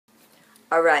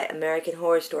Alright, American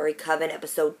Horror Story Coven,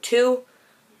 episode 2.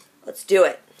 Let's do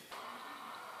it.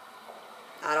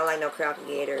 I don't like no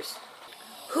crocodilators.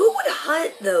 Who would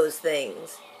hunt those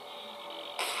things?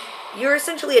 You're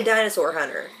essentially a dinosaur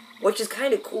hunter, which is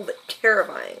kind of cool but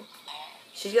terrifying.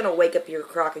 She's gonna wake up your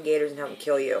crocodilators and have them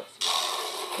kill you.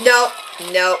 No,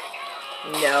 no,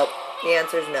 no. The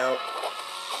answer is no.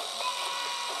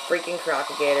 Freaking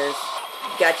crocodilators.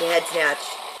 Got your head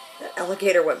snatched. That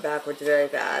alligator went backwards very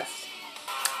fast.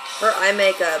 Her eye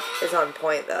makeup is on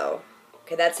point, though.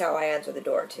 Okay, that's how I answer the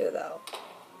door, too, though.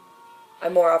 I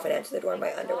more often answer the door in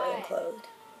my underwear than clothed.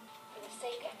 For the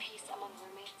sake of peace among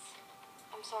roommates,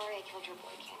 I'm sorry I killed your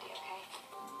boy Candy, okay?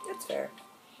 That's fair.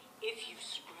 If you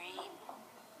scream,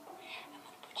 I'm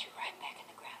gonna put you right back in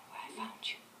the ground where I found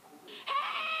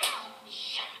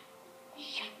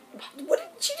you.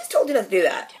 What? She just told you not to do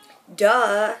that.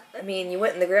 Duh. I mean, you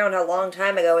went in the ground a long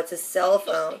time ago. It's a cell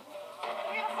phone.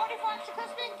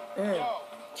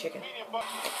 Chicken.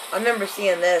 I remember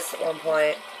seeing this at one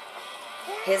point.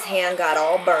 His hand got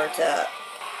all burnt up.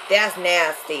 That's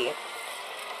nasty.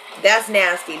 That's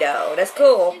nasty, though. That's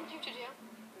cool.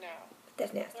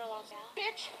 That's nasty.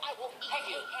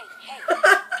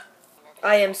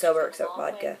 I am sober except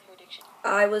vodka.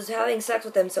 I was having sex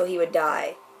with him so he would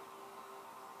die.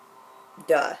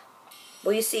 Duh.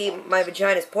 Well, you see, my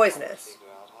vagina's poisonous.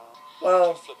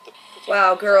 Well,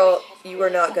 wow, girl, you are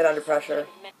not good under pressure.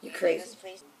 You crazy.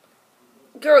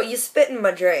 Girl, you spit in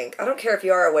my drink. I don't care if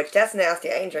you are a witch. That's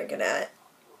nasty. I ain't drinking that.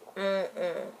 Give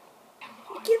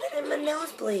it in my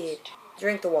nosebleed.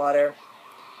 Drink the water.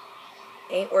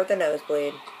 Ain't worth a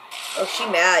nosebleed. Oh, she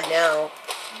mad now.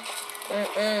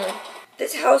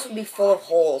 This house would be full of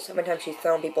holes every time she's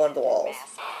thrown people into the walls.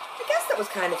 I guess that was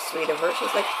kind of sweet of her.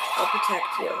 She's like, I'll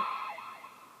protect you.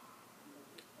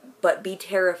 But be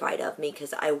terrified of me,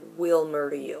 because I will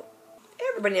murder you.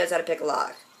 Everybody knows how to pick a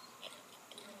lock.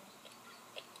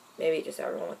 Maybe just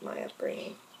everyone with my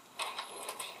upbringing.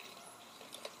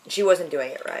 She wasn't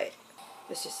doing it right.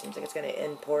 This just seems like it's going to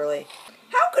end poorly.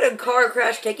 How could a car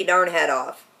crash take your darn head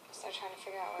off?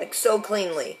 Like, so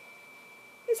cleanly.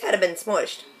 His head had been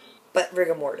smushed. But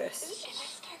rigor mortis. If I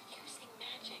start using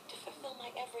magic to fulfill my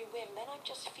every whim, then I'm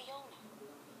just Fiona.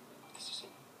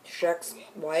 Shrek's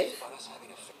wife?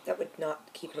 That would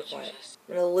not keep her quiet.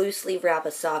 I'm going to loosely wrap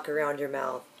a sock around your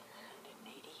mouth.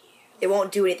 It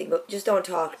won't do anything, but just don't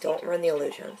talk. Don't run the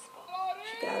illusion.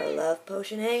 She got her love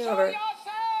potion hangover.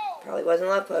 Probably wasn't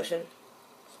love potion.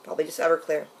 It's probably just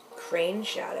Everclear. Crane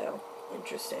shadow.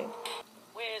 Interesting.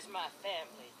 Where's my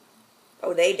family?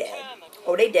 Oh, they dead.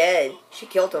 Oh, they dead. She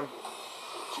killed him.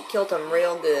 She killed him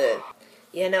real good.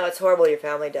 Yeah, no, it's horrible your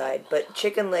family died, but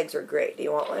chicken legs are great. Do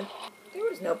you want one? There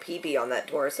was no pee-pee on that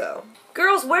torso.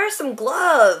 Girls, wear some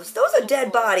gloves. Those are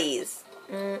dead bodies.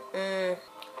 Who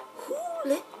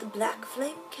lit the black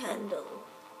flame candle?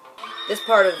 This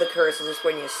part of the curse is just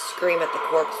when you scream at the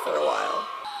corpse for a while.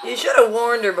 You should have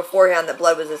warned her beforehand that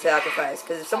blood was a sacrifice,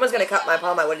 because if someone's going to cut my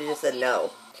palm, I would have just said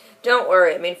no. Don't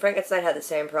worry, I mean, Frankenstein had the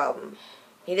same problem.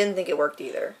 He didn't think it worked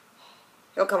either.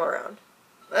 He'll come around.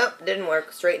 Oh, didn't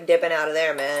work. Straight dipping out of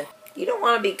there, man. You don't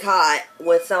want to be caught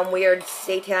with some weird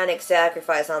satanic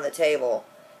sacrifice on the table,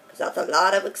 because that's a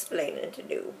lot of explaining to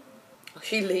do. Oh,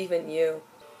 she leaving you.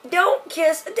 Don't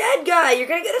kiss a dead guy. You're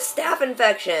going to get a staph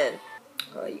infection.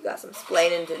 Oh, you got some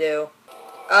explaining to do.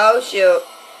 Oh, shoot.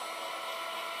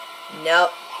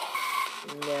 Nope.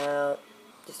 No.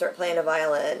 Just start playing a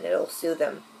violin. It'll soothe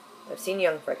him. I've seen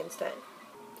Young Frankenstein.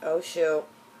 Oh, shoot.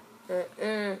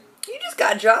 You just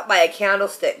got dropped by a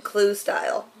candlestick, Clue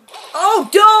style. Oh,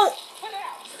 don't!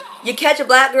 You catch a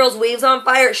black girl's weaves on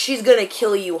fire, she's gonna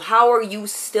kill you. How are you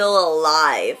still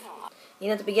alive? You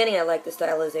know, at the beginning I liked the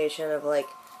stylization of, like,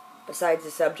 besides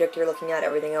the subject you're looking at,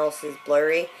 everything else is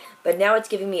blurry. But now it's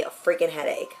giving me a freaking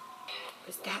headache.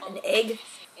 Is that an egg?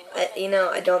 You know,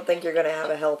 I don't think you're gonna have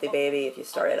a healthy baby if you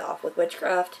started off with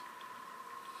witchcraft.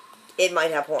 It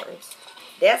might have horns.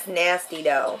 That's nasty,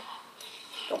 though.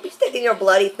 Don't be sticking your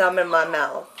bloody thumb in my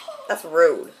mouth. That's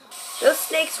rude. Those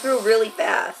snakes grew really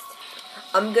fast.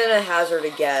 I'm gonna hazard a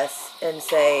guess and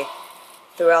say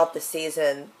throughout the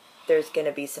season there's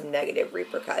gonna be some negative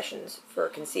repercussions for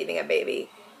conceiving a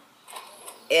baby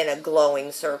in a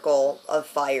glowing circle of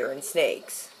fire and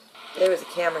snakes. There was a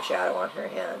camera shadow on her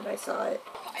hand. I saw it.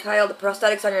 Kyle, the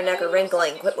prosthetics on your neck are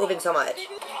wrinkling. Quit moving so much.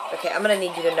 Okay, I'm gonna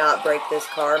need you to not break this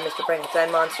car, Mr.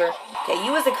 Frankenstein monster. Okay,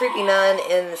 you was the creepy nun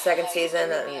in the second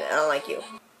season, and I don't like you.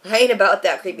 I ain't about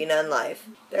that creepy nun life.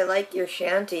 I like your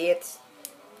shanty. It's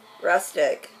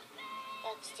rustic.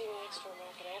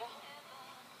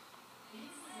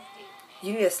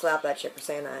 You need to slap that chick for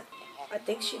saying that. I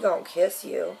think she gonna kiss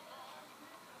you.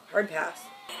 Hard pass.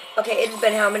 Okay, it's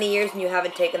been how many years and you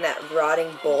haven't taken that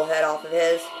rotting bullhead off of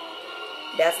his?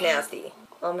 That's nasty.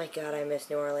 Oh my god, I miss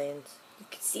New Orleans. You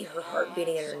could see her heart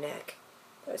beating in her neck.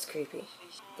 That was creepy.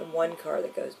 The one car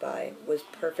that goes by was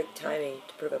perfect timing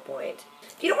to prove a point.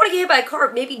 If you don't want to get hit by a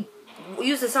car, maybe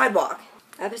use the sidewalk.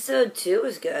 Episode 2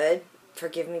 was good.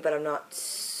 Forgive me, but I'm not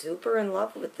super in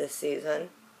love with this season.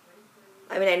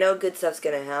 I mean, I know good stuff's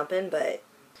gonna happen, but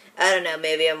I don't know,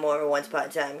 maybe I'm more of a Once Upon a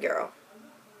Time girl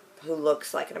who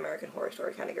looks like an American Horror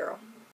Story kind of girl.